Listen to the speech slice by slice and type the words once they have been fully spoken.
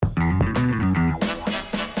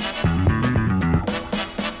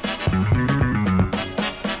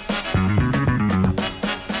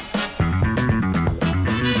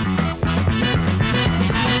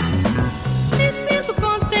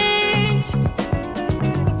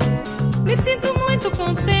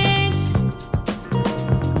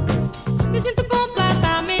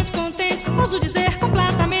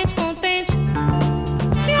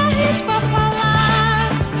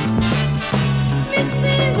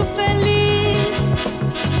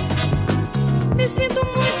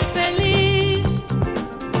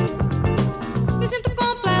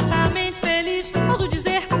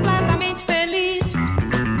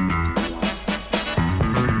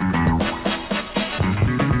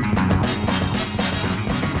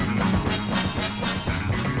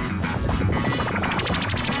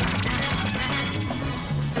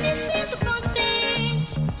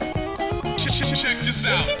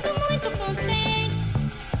sinto muito contente.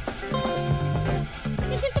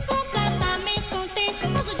 Me sinto completamente contente.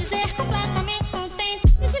 Posso dizer completamente contente.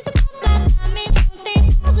 Me sinto completamente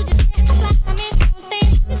contente. Posso dizer completamente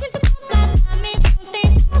contente. Me sinto completamente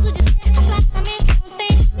contente. Posso dizer completamente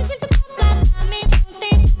contente. Me sinto completamente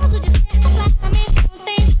contente. Posso dizer completamente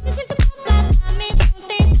contente. Me sinto completamente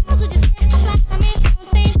contente. Posso dizer completamente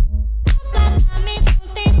contente. Completamente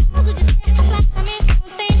contente. Posso dizer completamente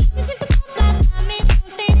contente. Me sinto completamente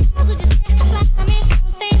contente. Posso dizer completamente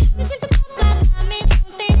contente. Me sinto completamente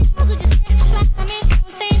contente. Posso dizer completamente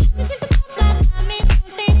contente. Me sinto completamente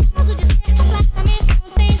contente. Posso dizer completamente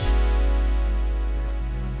contente.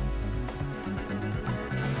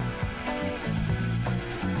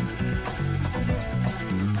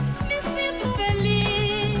 Me sinto feliz.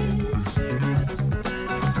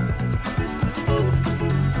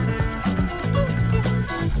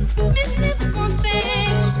 Me sinto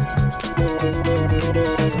contente.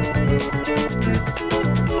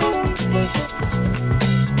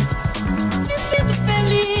 Me sinto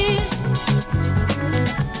feliz.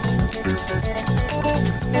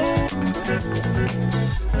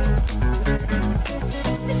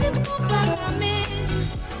 Me sinto completamente.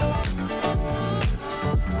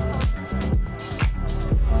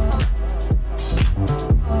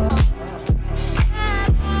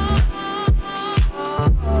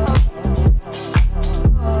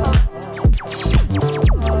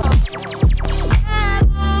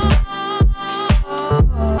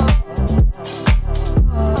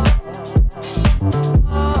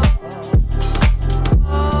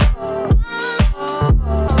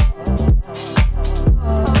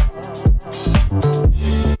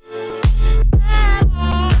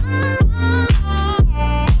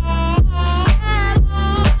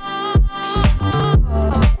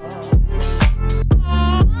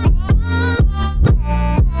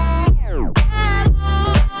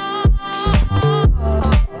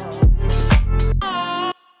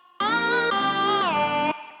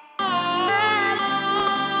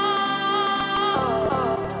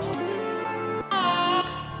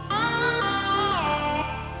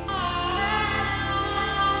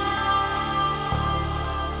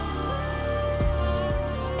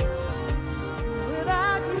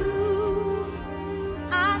 Without you,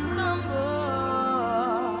 I'd stumble.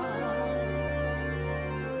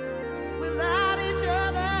 Without each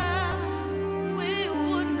other, we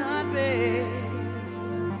would not be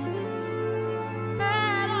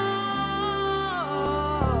at all.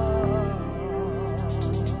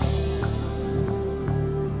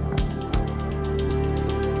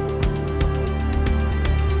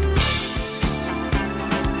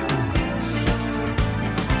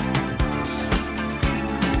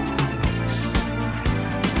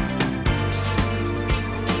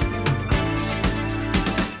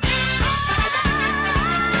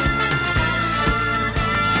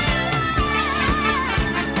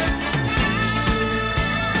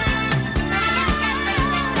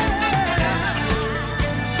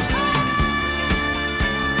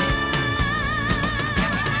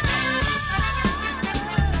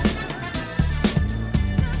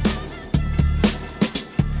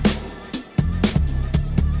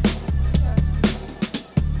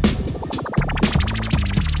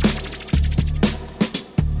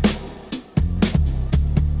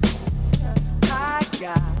 I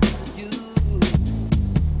got you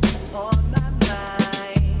on my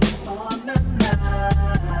mind.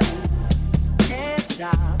 Can't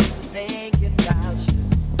stop thinking about you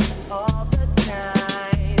all the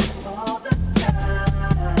time.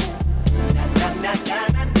 Na na na na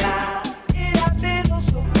na na. It happened all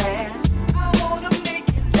so fast. I wanna make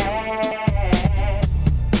it last.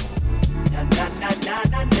 Na na na na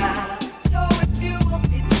na na. So if you want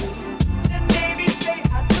me to, then maybe say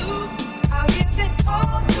I do. I'll give it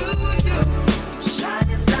all to you,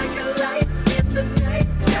 shining like a light in the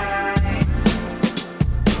nighttime.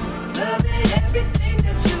 Loving everything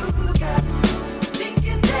that you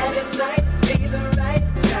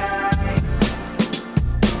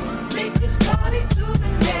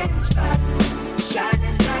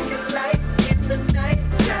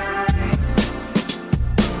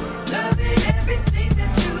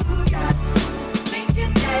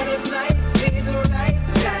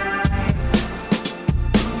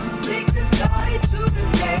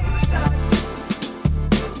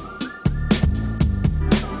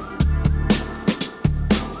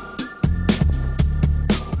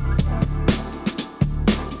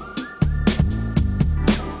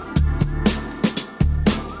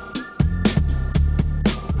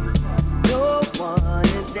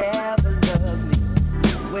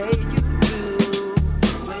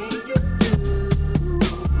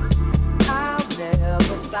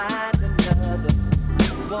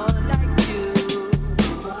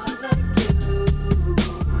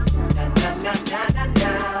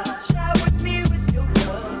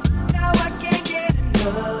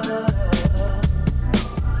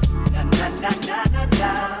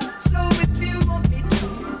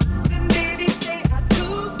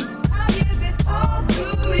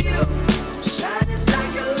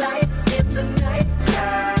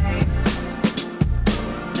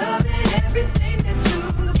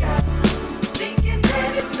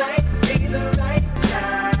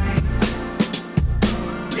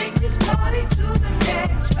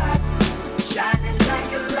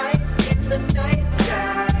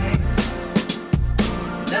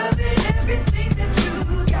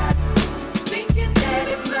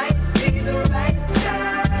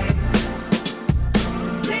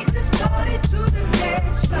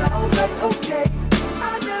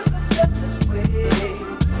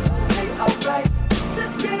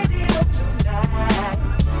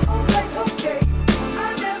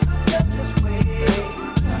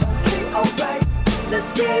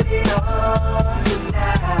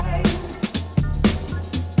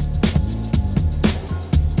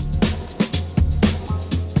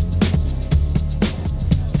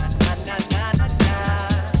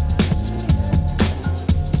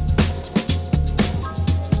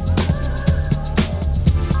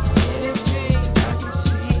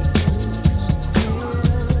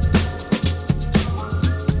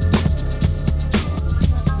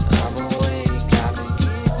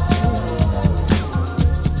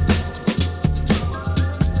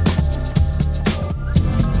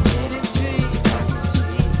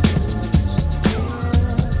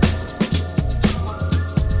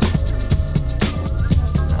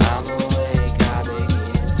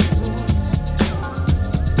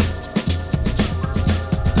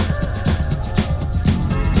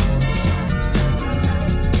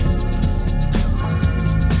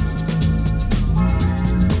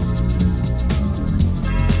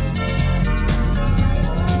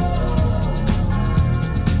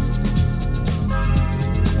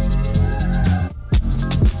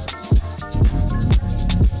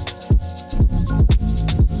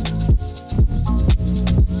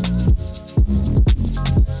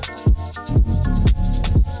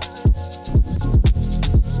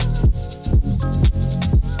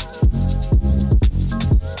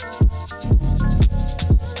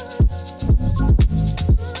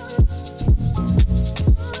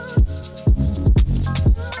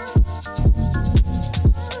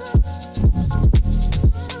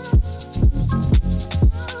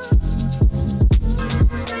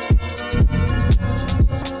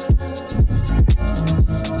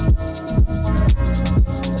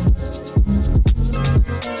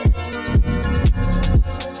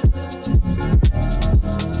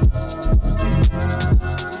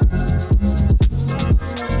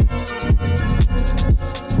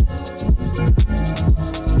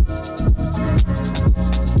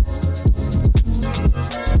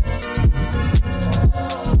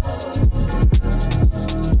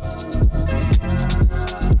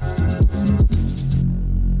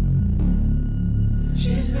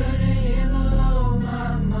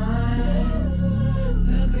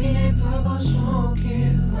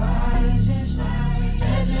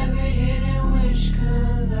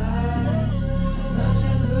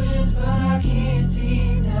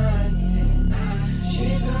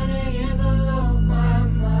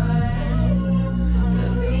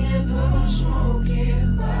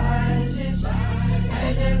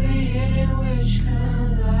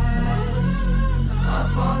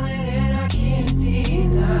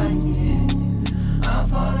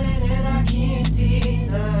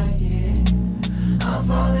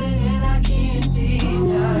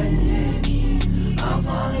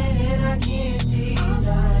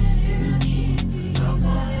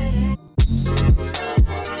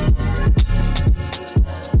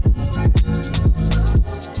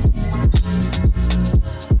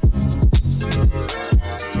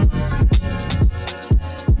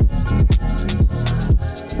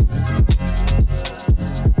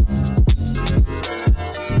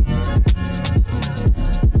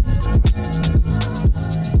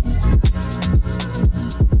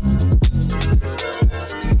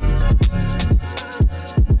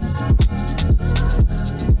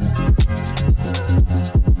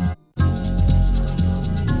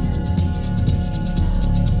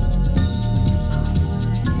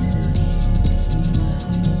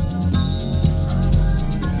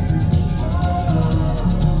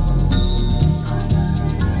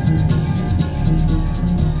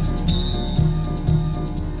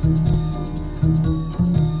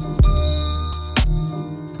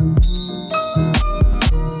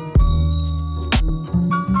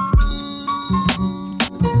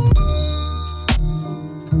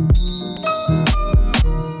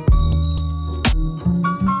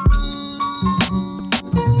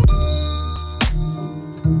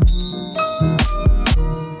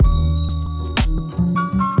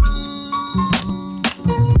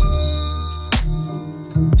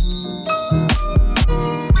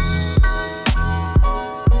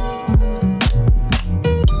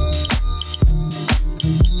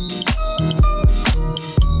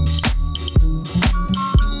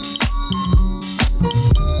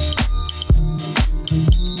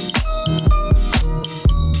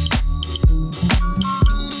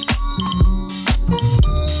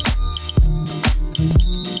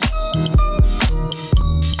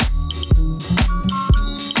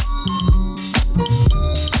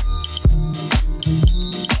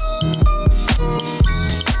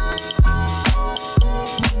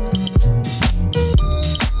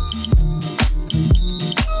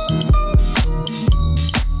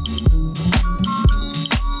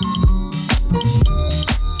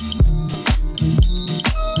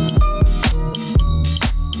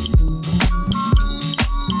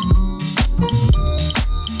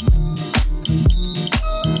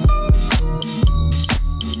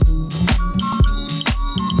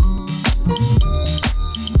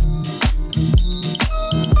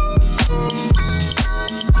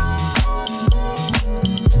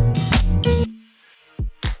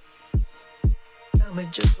tell me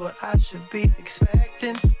just what I should be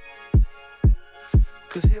expecting.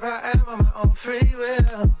 'Cause here I am on my own free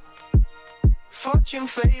will. Fortune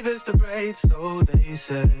favors the brave, so they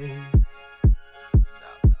say.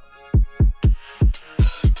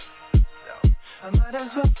 I might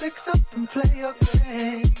as well fix up and play your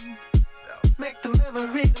game. Make the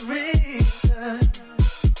memory the reason.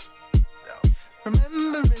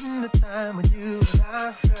 Remembering the time when you and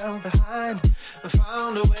I fell behind and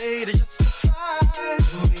found a way to justify.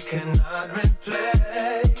 We cannot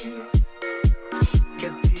replay.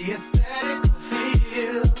 Get the aesthetic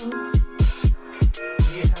feel.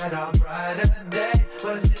 We had our brighter day.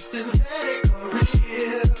 Was it synthetic or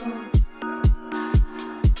real?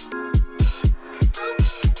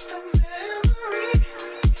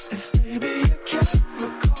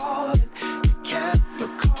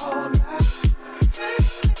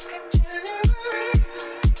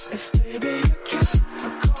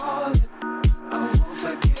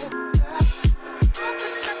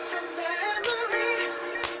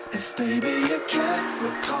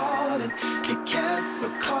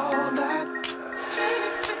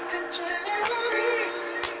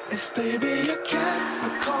 Baby, you can't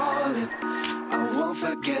recall it. I won't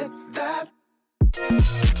forget that.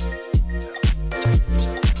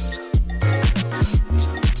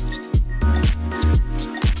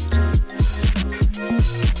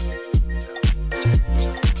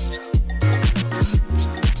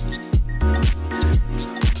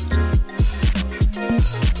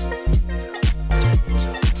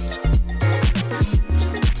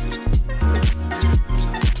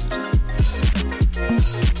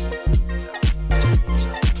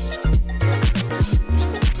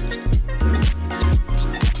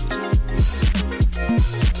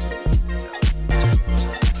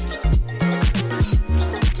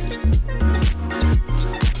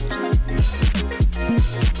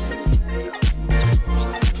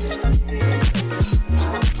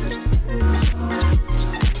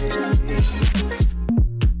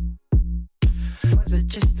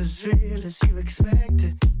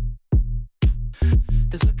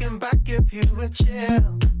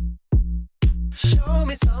 Chill. Show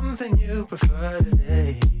me something you prefer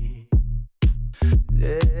today.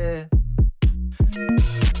 Yeah.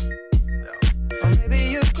 Or maybe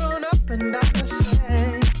you've grown up and I'm the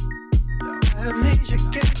same. Amnesia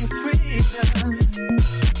gave you freedom.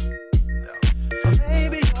 Or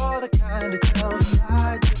maybe you're the kind that tells a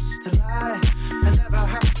lie just to lie and never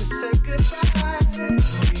have to say goodbye.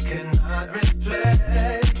 We cannot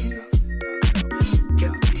replay.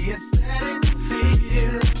 Get the aesthetic.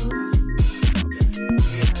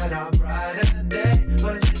 We had our brighter day.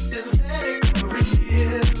 Was it synthetic or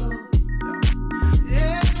real?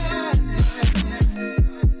 Yeah.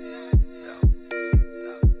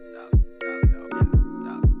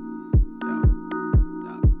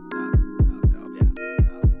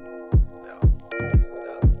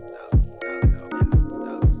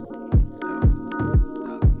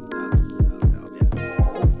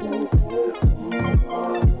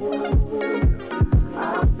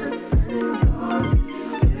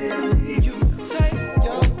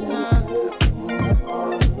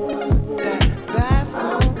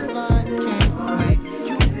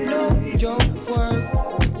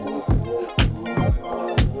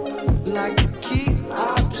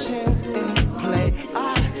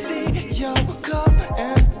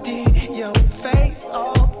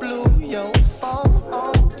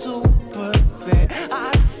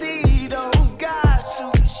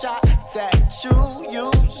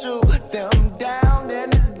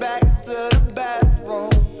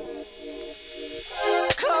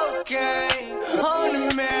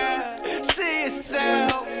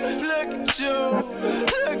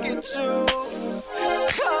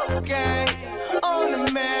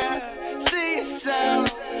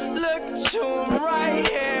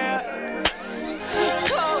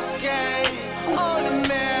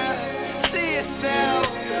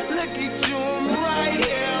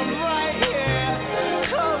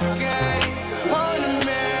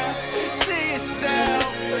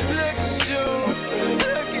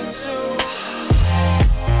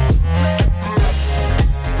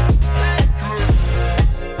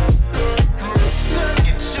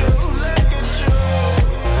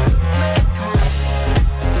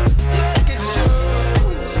 Look at you.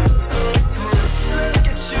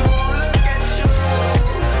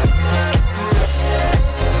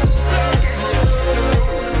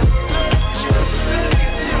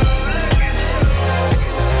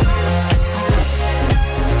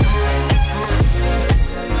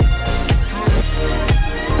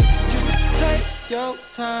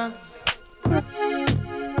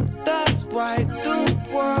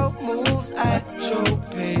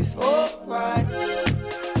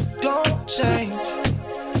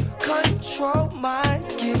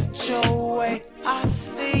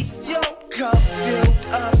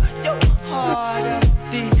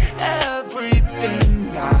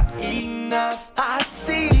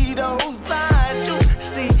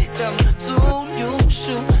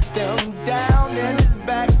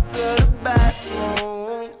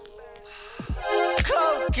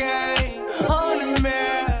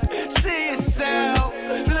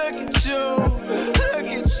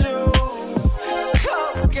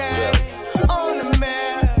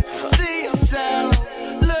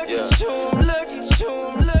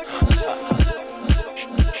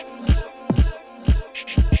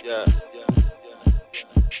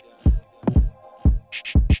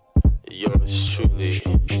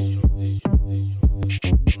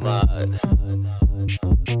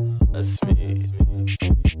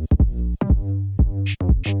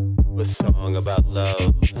 a song about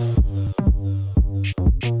love,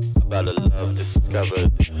 about a love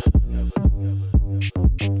discovered,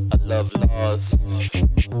 a love lost,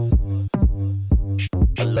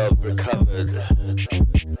 a love recovered.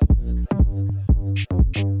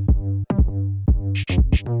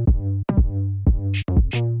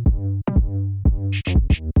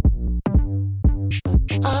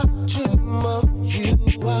 I dream of you,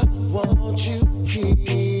 I want you here.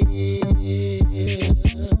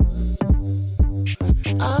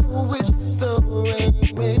 I wish the rain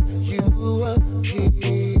made you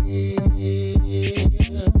appear.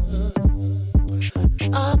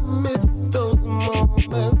 I miss those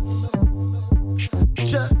moments,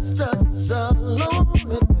 just us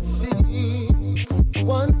alone at the sea.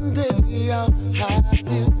 One day I'll have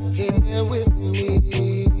you here with me.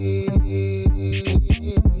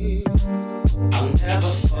 I'll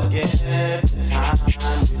never forget the time we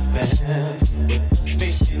spent with us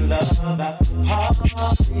making love after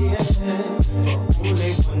partying for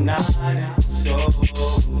only one night. It was so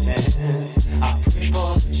intense. I pray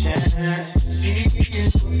for the chance to see you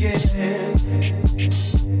again.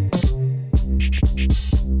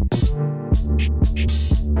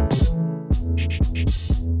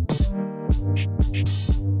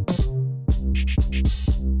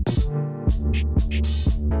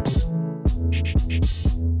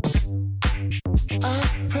 I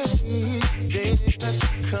pray each day that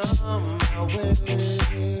you come my way.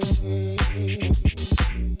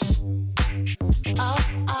 Our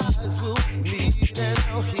eyes will meet and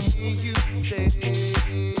I'll hear you say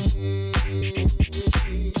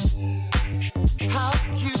how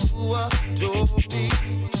you adore me,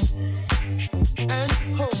 and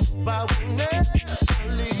hope I will never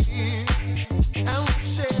leave, and we'll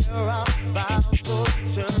share our vows for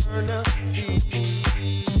eternity.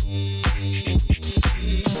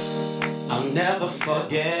 I'll never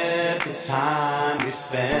forget the time we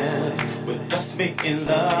spent with us making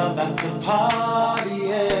love after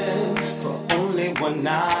partying for only one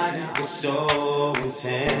night. It was so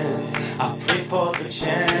intense. I pray for the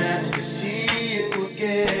chance to see you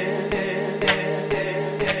again.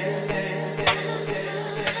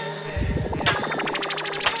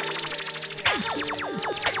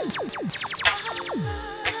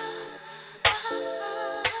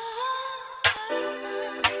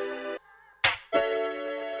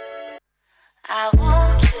 I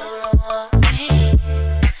want you to want me,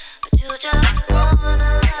 but you just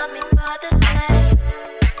wanna love me for the day,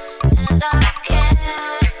 and I can't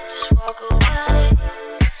just walk away,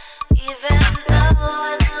 even though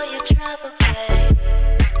I know you're trouble, babe.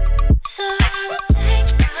 So I will take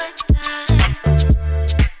my time,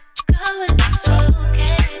 go with the flow,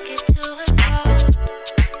 can't get too involved.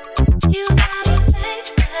 You got a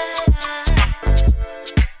face that I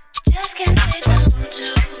just can't say no to,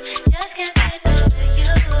 just can't say no to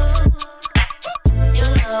you. You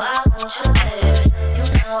know I want you, baby, you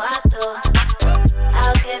know I do.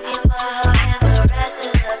 I'll give you my heart and the rest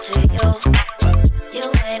is up to you. You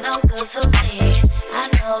ain't no good for me, I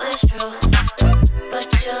know it's true, but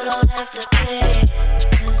you don't have to pay,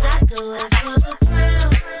 'cause I do it for the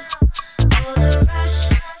thrill, for the rush.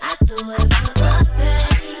 I do it for the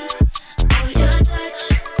pain, for your touch.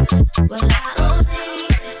 Well, I only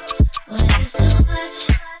when it's too much.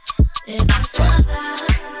 If I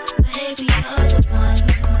survive, maybe you're the one,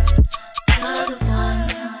 you're the one.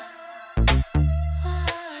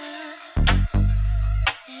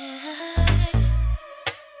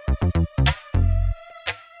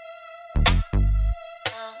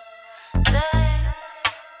 Babe,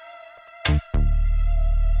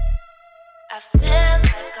 I feel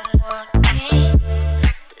like I'm walking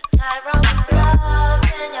the tightrope of love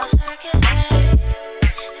in your circus, babe.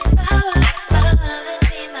 If I were to fall, it'd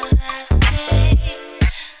be my last day,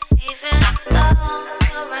 even though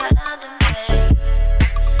you're right under me.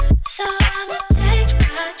 So I'ma take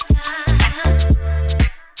my time,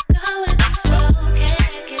 go with the flow,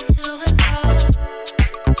 can't get too involved.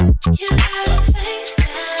 You got a face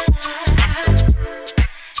that I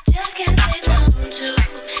just can't say no to,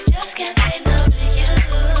 just can't say no to you.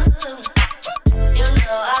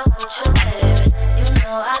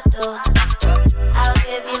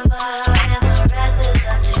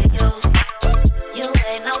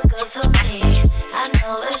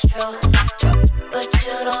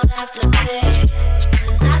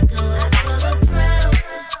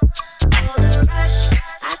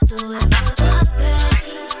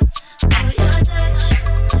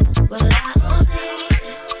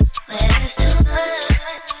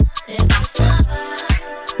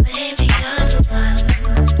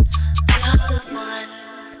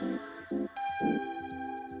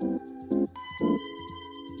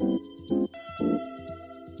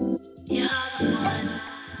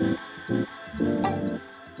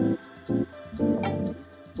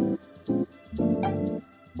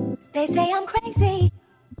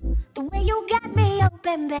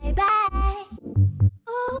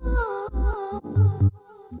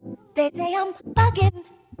 They say I'm bugging,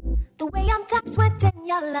 the way I'm top sweating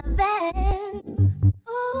your loving.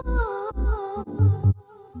 Ooh.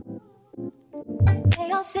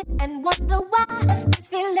 They all sit and wonder why this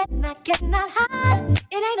feeling I cannot hide.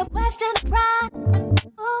 It ain't a question of pride.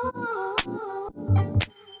 Ooh.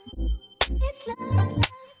 It's love, love.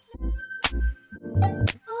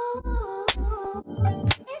 Ooh.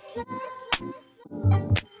 It's love, love.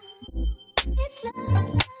 It's love,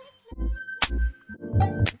 love.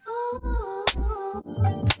 Ooh.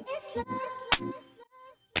 It's love, love.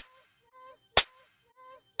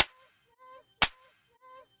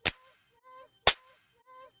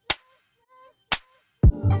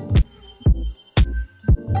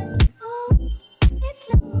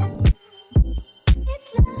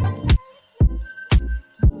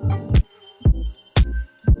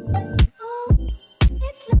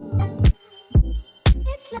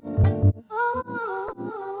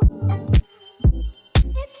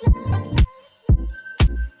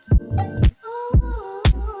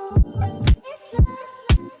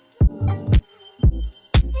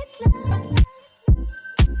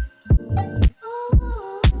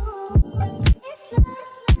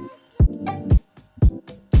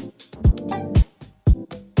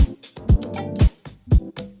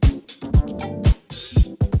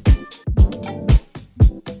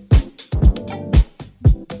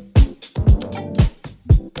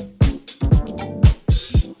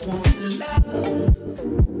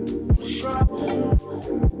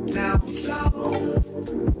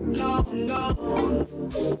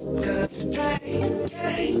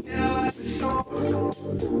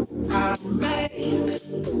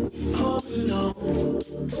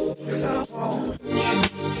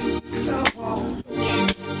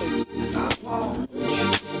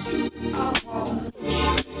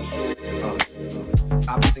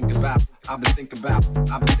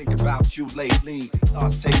 You lately,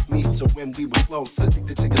 thoughts take me to when we were close.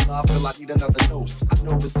 Addicted to your love, feel I need another dose. I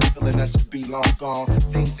know it's a feeling that should be long gone.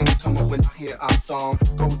 Things seem to come up when I hear our song.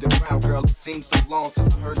 Golden brown girl, it seems so long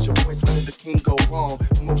since I heard your voice. When did the king go wrong?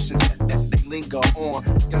 Emotions that they linger on.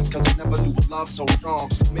 Guess cause I never knew love so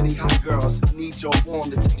strong. So many hot girls, I need your warm.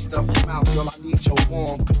 The taste of your mouth, girl, I need your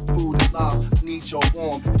warm. Good food and love, I need your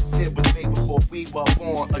warm. This hit was made before we were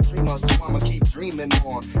born. A dreamer, so I'ma keep dreaming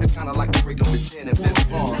on. It's kinda like a break of with gin and Vince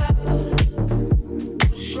Vaughn.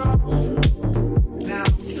 Now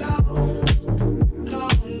I'm slow,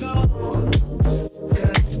 long gone.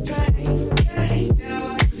 Cause today, now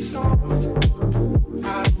like a song I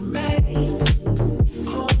made.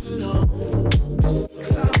 Hold on,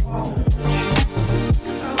 cause I won't,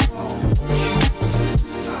 cause I won't,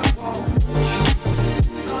 I won't,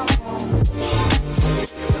 I won't,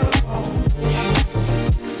 cause I won't,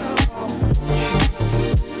 cause I won't,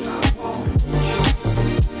 I won't,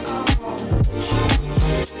 I won't.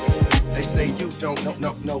 They say you don't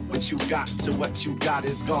know what you got till what you got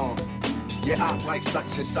is gone. Yeah, I like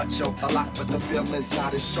such and such a lot, but the feeling's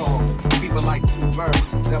not as strong. People like two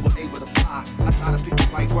birds, never able to fly. I try to pick the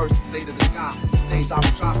right words to say to the sky. Some days I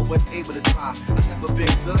was trying, but wasn't able to try. I never been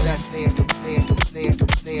good at stand.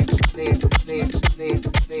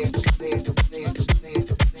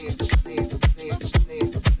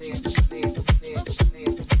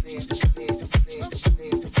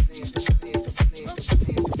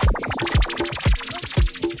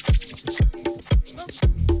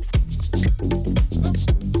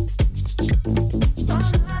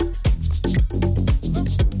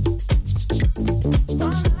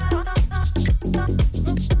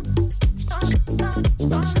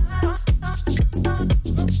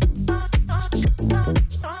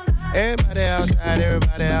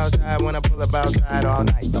 Everybody outside when I pull up outside all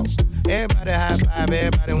night though. Everybody high five,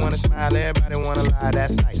 everybody wanna smile, everybody wanna lie,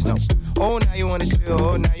 that's nice, no. Oh, now you wanna chill,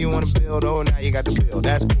 oh, now you wanna build, oh, now you got the bill,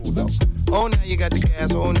 that's cool though. Oh, now you got the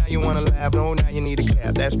gas, oh, now you wanna laugh, oh, now you need a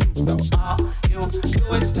cab, that's true though. All you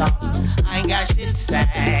do is talk, I ain't got shit to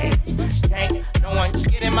say. Can't no one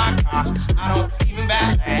get in my car, I don't even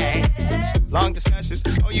valet. Long discussions,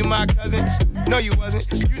 oh, you my cousin? No, you wasn't,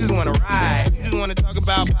 you just wanna ride. You just wanna talk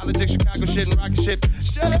about politics, Chicago shit, and rocket shit.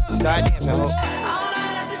 Shut up, start dancing, ho. All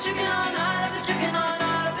night I've been drinking, all night I've been drinking, all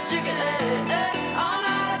night I've been drinking, all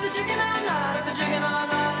night I've been drinking, all night I've been drinking, all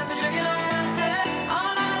night I've been drinking,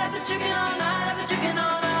 all night I've been drinking, all night I've been drinking,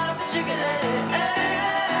 all night I've been drinking,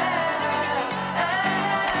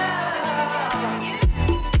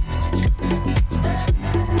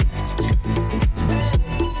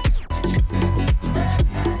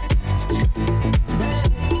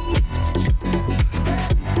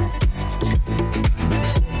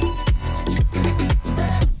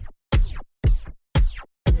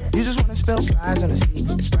 flies on the seat.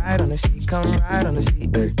 It's bright on the seat. Come ride on the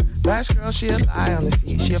seat. Last girl, she a lie on the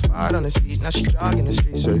seat. She a fart on the seat. Now she jogging the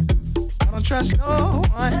streets. I don't trust no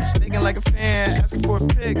one. Speaking like a fan, asking for a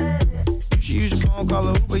pic. You should use your phone, call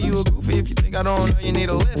a Uber. You a goofy if you think I don't know you need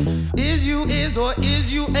a lift. Is you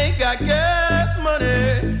ain't got gas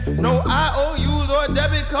money. No IOUs or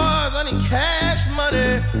debit cards. I need cash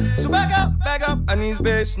money. So back up. I need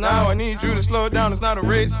space now. I need you to slow down. It's not a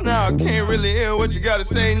race now. I can't really hear what you gotta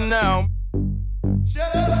say now.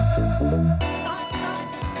 Shut up.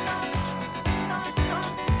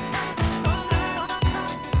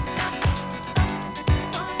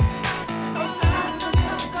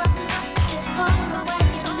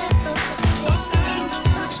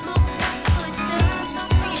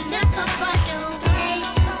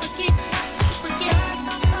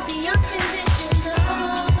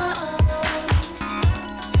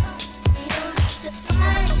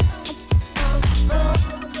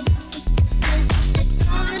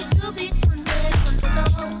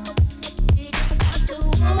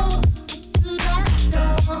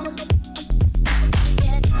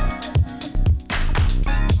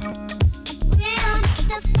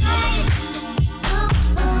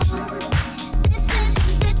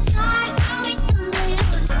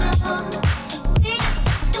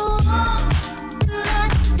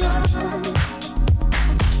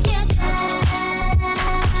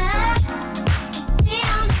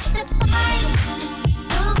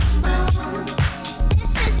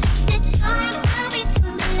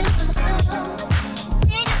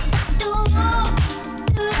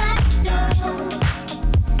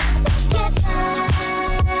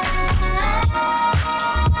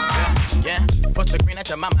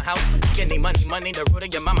 Money, the root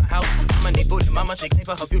of your mama house. Mama need food and mama, she clean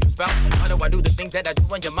for her future spouse. Why do I do the things that I do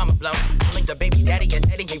when your mama blow? Link the baby daddy and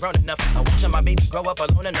daddy ain't grown enough. I watching my baby grow up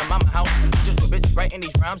alone in the mama house. Just too busy writing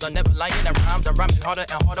these rhymes, I'm never lying in rhymes. I'm rhyming harder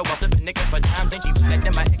and harder while flipping niggas for times. Ain't she better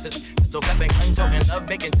than my exes? Pistol flipping, gun toting, love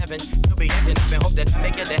making heaven. Still be acting up and hope that I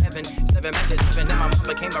make it to heaven. 7 matches, 7, and my mom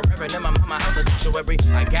became a reverend. In my mama house a sanctuary.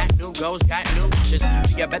 I got new goals, got new wishes.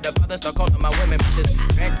 Be a better father, start calling my women bitches.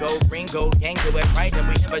 Red gold, green gold, gang do it right, and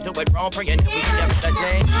we never do it wrong. Praying that we see a better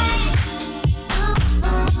day.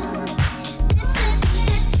 This is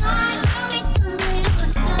the time to be turning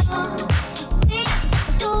on. We just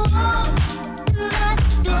do that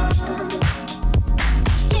door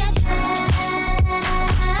together.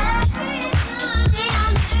 We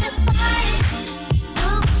are the fight.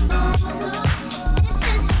 This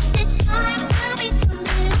is the time to be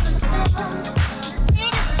turning on. We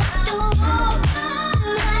just do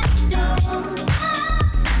that door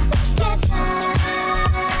together.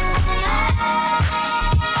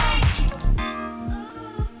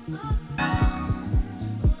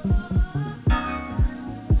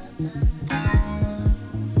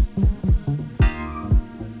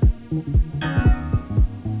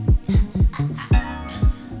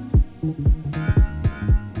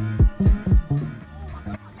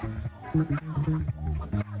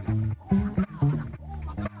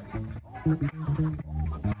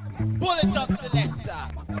 Bullet up selector.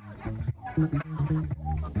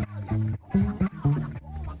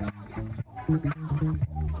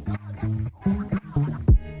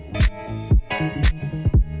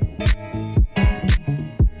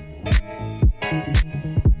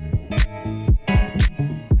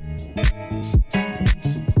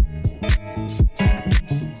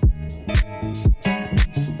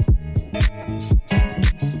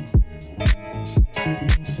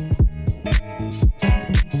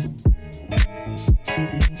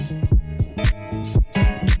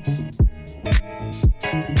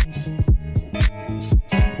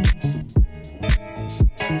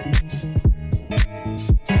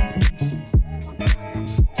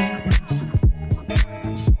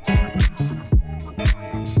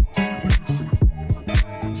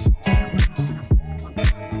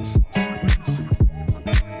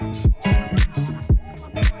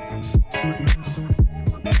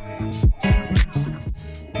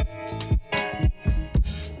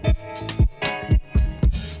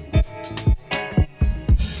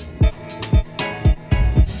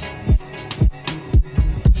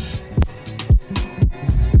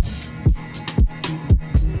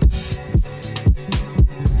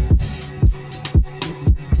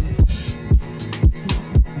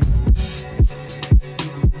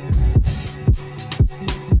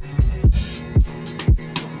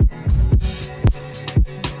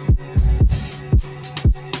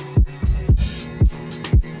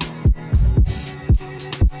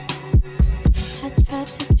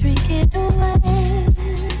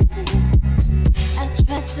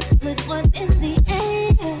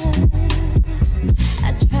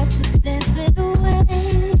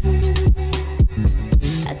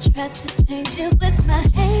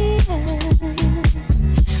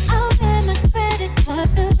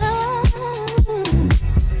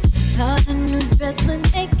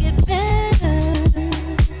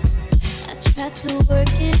 to work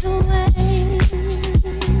it away,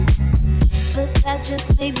 but that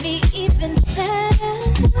just made me even sadder.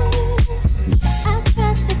 I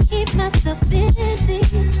tried to keep myself busy.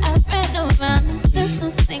 I ran around in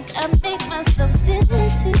circles, think I made myself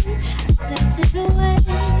dizzy. I slipped it away,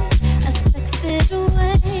 I sexed it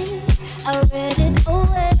away, I read it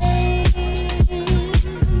away.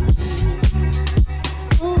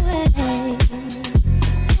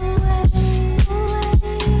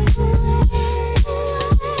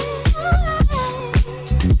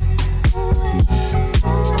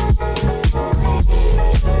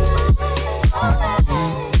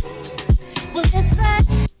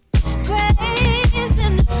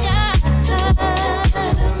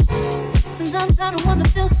 I don't wanna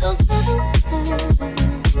feel those levels.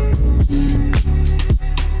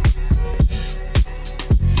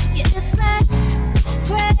 Yeah, it's like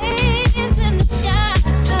cranes in the sky.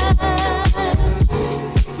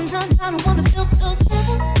 Sometimes I don't wanna feel those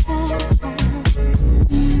levels.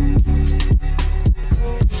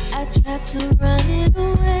 I tried to run it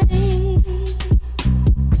away.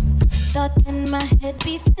 Thought in my head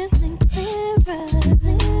be feeling clearer.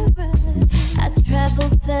 I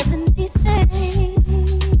traveled 70 states.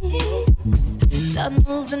 Thought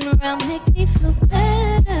moving around make me feel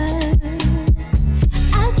better.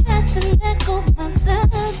 I tried to let go my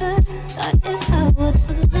lover. Thought if I was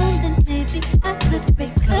alone then maybe I could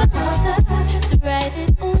recover. To write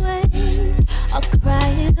it away, I'll cry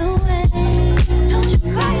it away. Don't you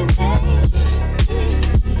cry, baby,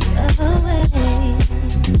 away.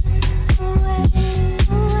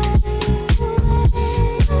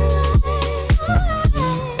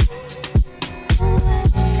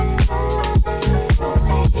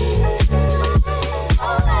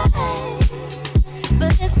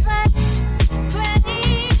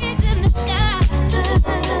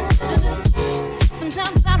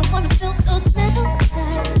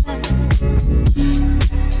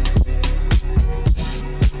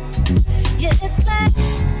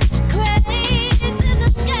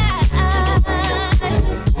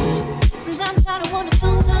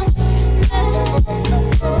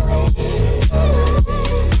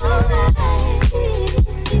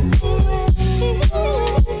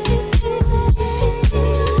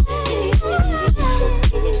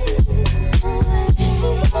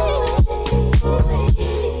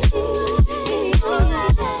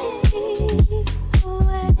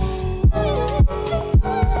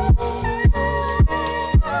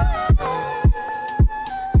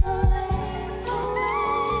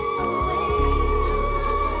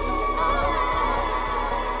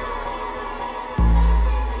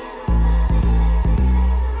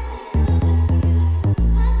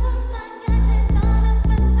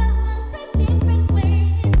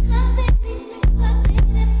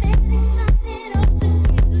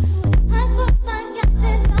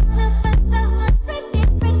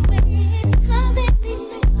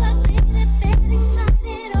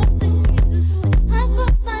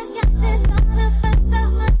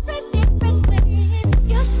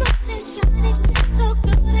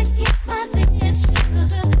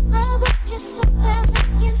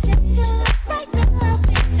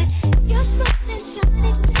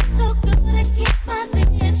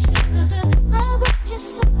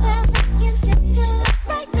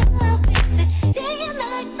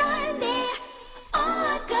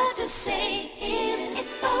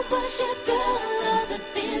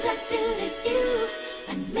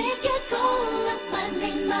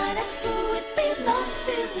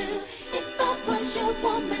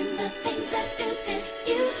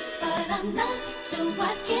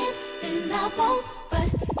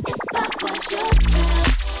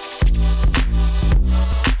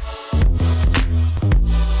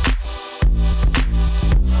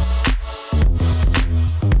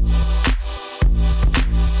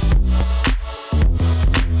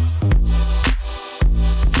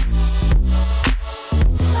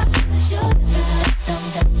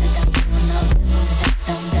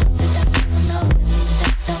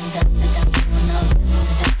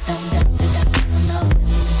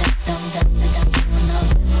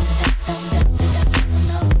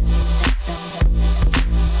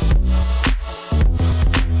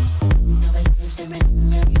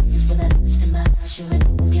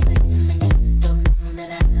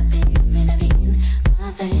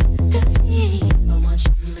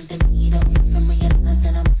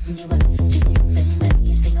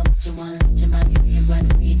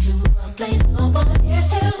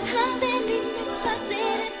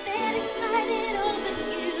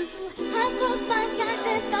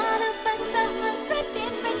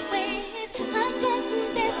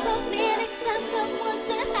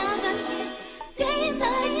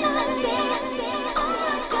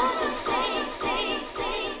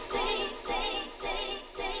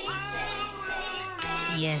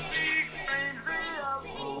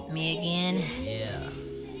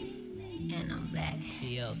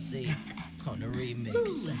 Lee on the remix.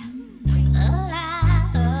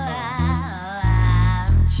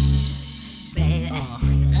 Baby.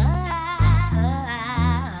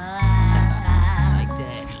 Like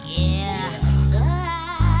that. Yeah.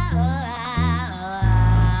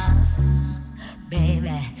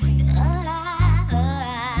 Baby.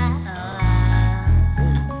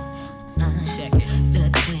 Check it. The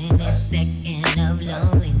 22nd of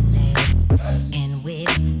loneliness, and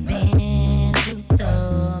we've been through so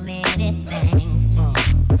many things.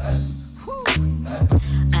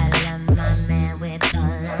 I love my man with all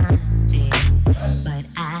honesty, but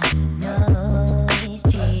I know he's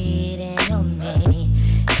cheating on me.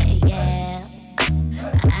 Yeah,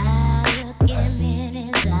 I look him in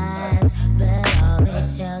his eyes, but all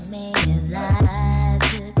it tells me is lies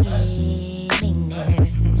to keep me near.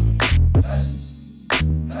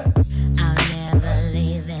 I'll never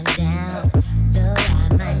leave him down, though I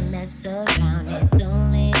might mess around. It's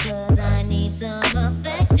only 'cause I need some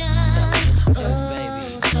affection.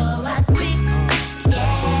 Oh, so I creep,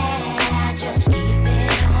 yeah, just keep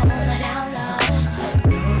it on the down low, so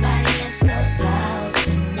nobody is so close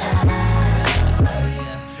to know.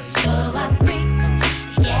 So I creep,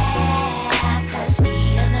 yeah, 'cause he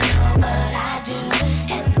doesn't know what I do,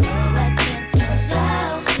 and no attention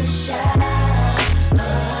goes to show.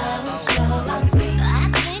 So I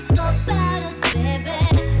think about us, baby,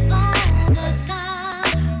 all the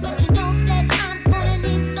time. But you know that I'm gonna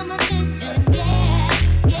need some attention.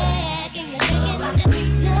 Yeah, can you shake it?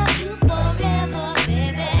 Love you forever,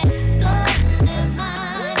 baby. So am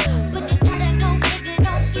mine. But you gotta know if you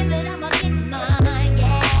don't give it, I'ma get mine.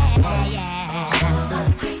 Yeah.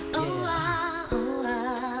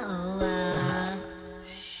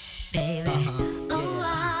 Baby.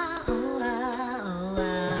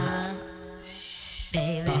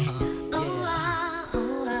 Baby,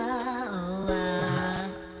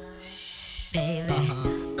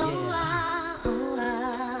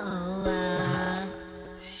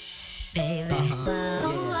 baby, baby,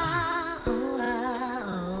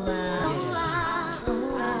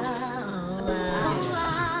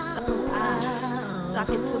 Sock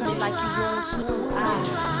it to me like you want to.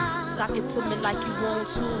 Sock it to me like you want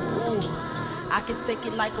to. Ooh. I can take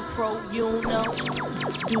it like a pro, you know.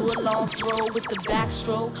 Do a long throw with the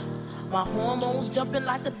backstroke. My hormones jumping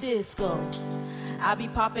like a disco. I be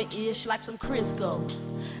popping ish like some Crisco.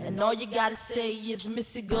 And all you gotta say is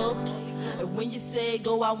miss it go. And when you say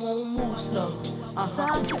go, I won't move slow.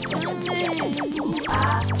 Sock it to me.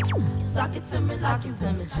 Sock it to me like you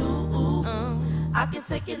want me to. I can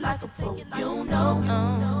take it like a pro, you know.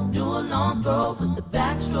 Do a long throw with the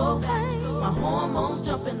backstroke. My hormones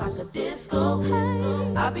jumping like a disco.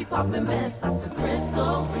 I be popping mess like some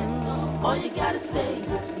Crisco. All you gotta say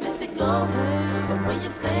is miss it go. But when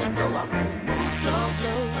you say go, I won't move slow.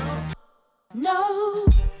 No.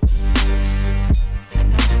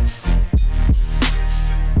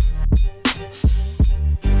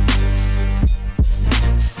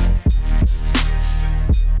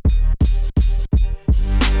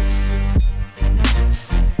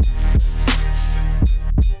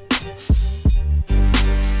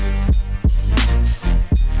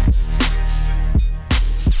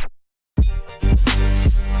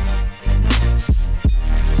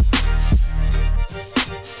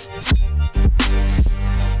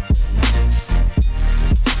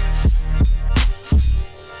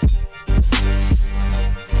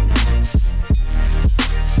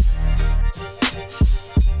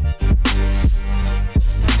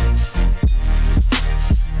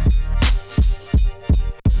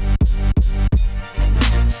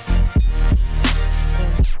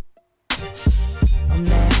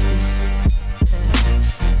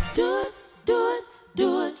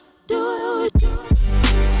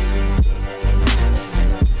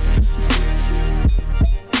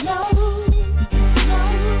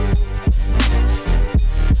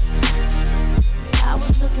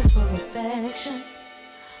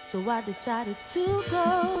 So I decided to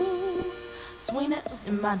go, swing it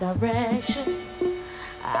in my direction.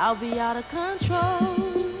 I'll be out of control.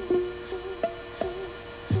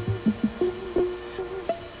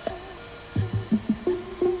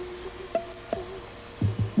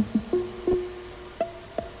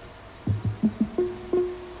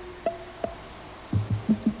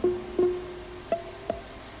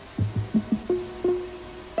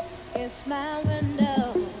 It's my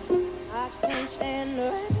window, I can't stand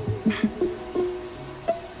the rain.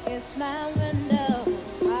 It's my window,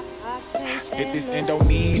 I can't stand Hit this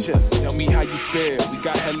Indonesia, tell me how you feel. We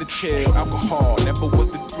got hella chill, alcohol, never was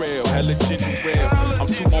the thrill. Hella ginger ale, I'm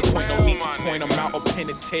too on point, no need to point, I'm out a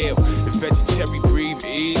pin and tail. The vegetarian breathe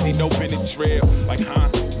easy, no Benadryl. Like, huh,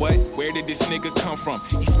 what, where did this nigga come from?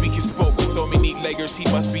 He speak and spoke with so many layers, he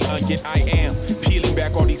must be onion. I am peeling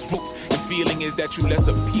back all these roots. The feeling is that you less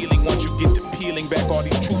appealing once you get to peeling back all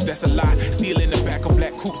these truths. That's a lie, stealing the back of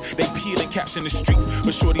black coops. They peeling caps in the streets,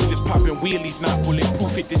 but shorty just popping wheelies, not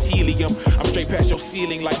bulletproof. Hit this helium, I'm straight past your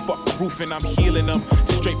ceiling like fuck the roof and I'm healing them.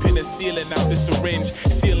 Just straight penicillin out the syringe,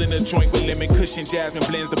 sealing the joint with lemon cushion. Jasmine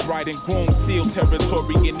blends the bride and groom, seal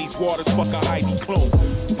territory in these waters. Fuck a Heidi Klum,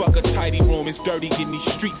 fuck a tidy room. It's dirty in these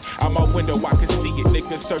streets. Out my window I can see it,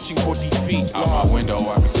 niggas searching for defeat. Out my window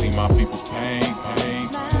I can see my people's pain.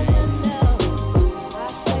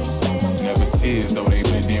 Never tears though they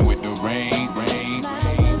blend in with the rain.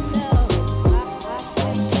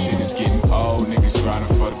 Shit is getting old, niggas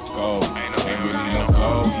grinding for the gold. Ain't really no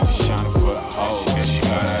gold, he just shining for the hoes. She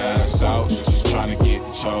got her ass out, she just trying to get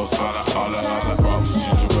chose. All the other bros,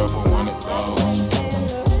 ginger up for one of those.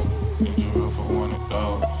 Ginger up for one of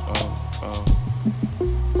those.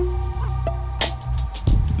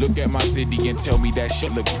 Look at my city and tell me that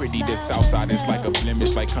shit look pretty. The south side is like a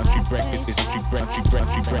blemish, like country breakfast. It's country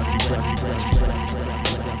breakfast.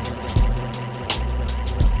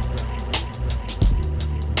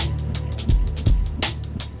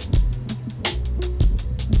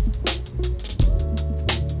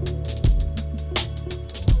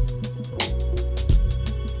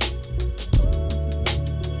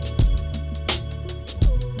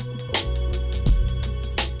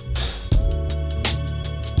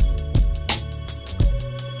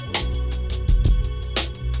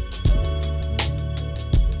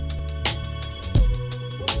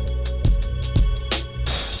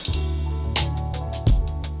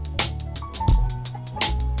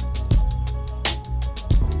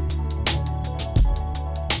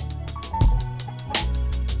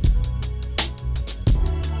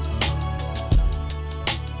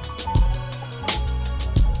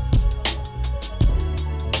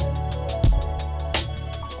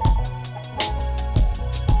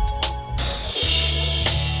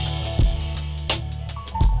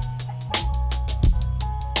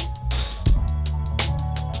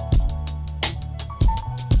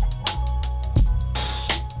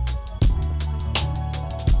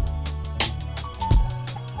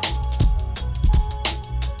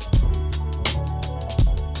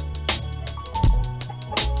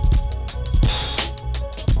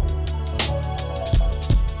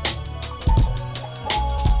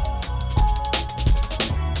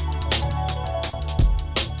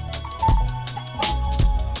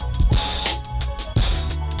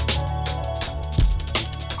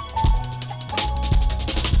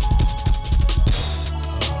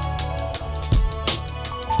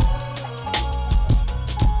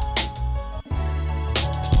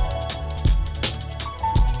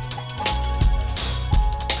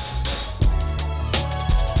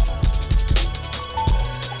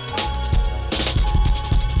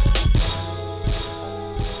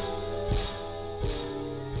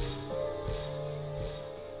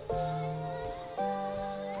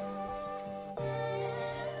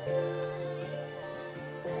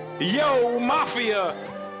 Yo, Mafia!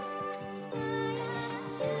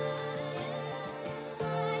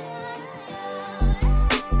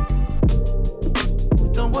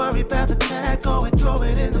 Don't worry about the tag, go and throw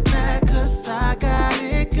it in the bag, 'cause I got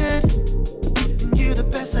it good. And you the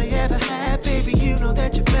best I ever had, baby, you know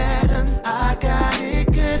that you're bad, and I got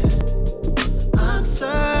it good. I'm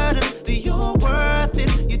certain that you're worth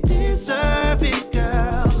it, you deserve it,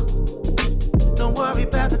 girl. Don't worry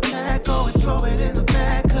about the tag, go and throw it in the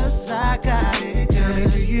bag, 'cause I got it good. Tell me,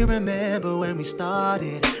 do you remember when we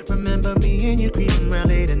started? Remember me and you creeping around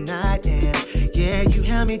late at night, and yeah, you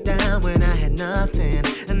held me down when I had nothing.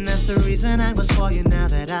 And that's the reason I was for you now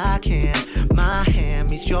that I can. My hand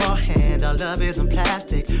meets your hand, our love isn't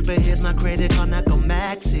plastic. But here's my credit card, not gon'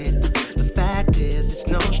 max it. The fact is, it's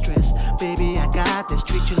no stress. Baby, I got this,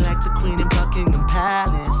 treat you like the queen in Buckingham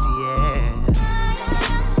Palace, yeah.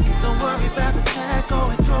 Don't worry about the tag, go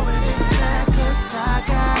and throw it in the bag, 'cause I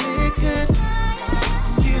got it good.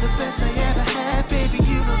 You the best I ever had, baby,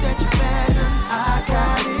 you know that you're bad, and I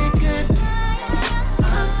got it good.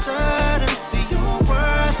 I'm certain that you're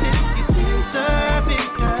worth it, you deserve it,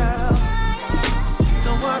 girl.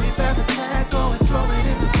 Don't worry about the tag, go and throw it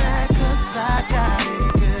in the bag, 'cause I got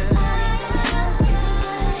it good.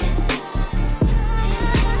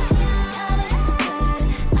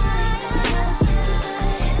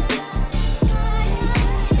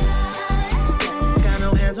 Got no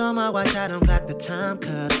hands on my watch, I don't clock the time,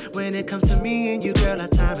 cause when it comes to me and you, girl, our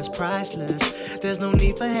time is priceless. There's no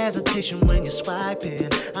need for hesitation when you're swiping.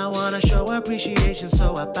 I wanna show appreciation,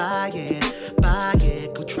 so I buy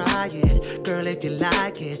it, go try it, girl, if you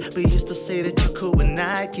like it. We used to say that you're cool with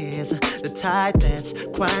Nikes, the type that's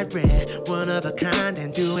quite rare, one of a kind,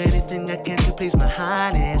 and do anything I can to please my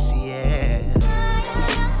highness, yeah.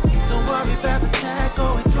 Don't worry about the tag,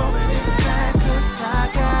 go and throw it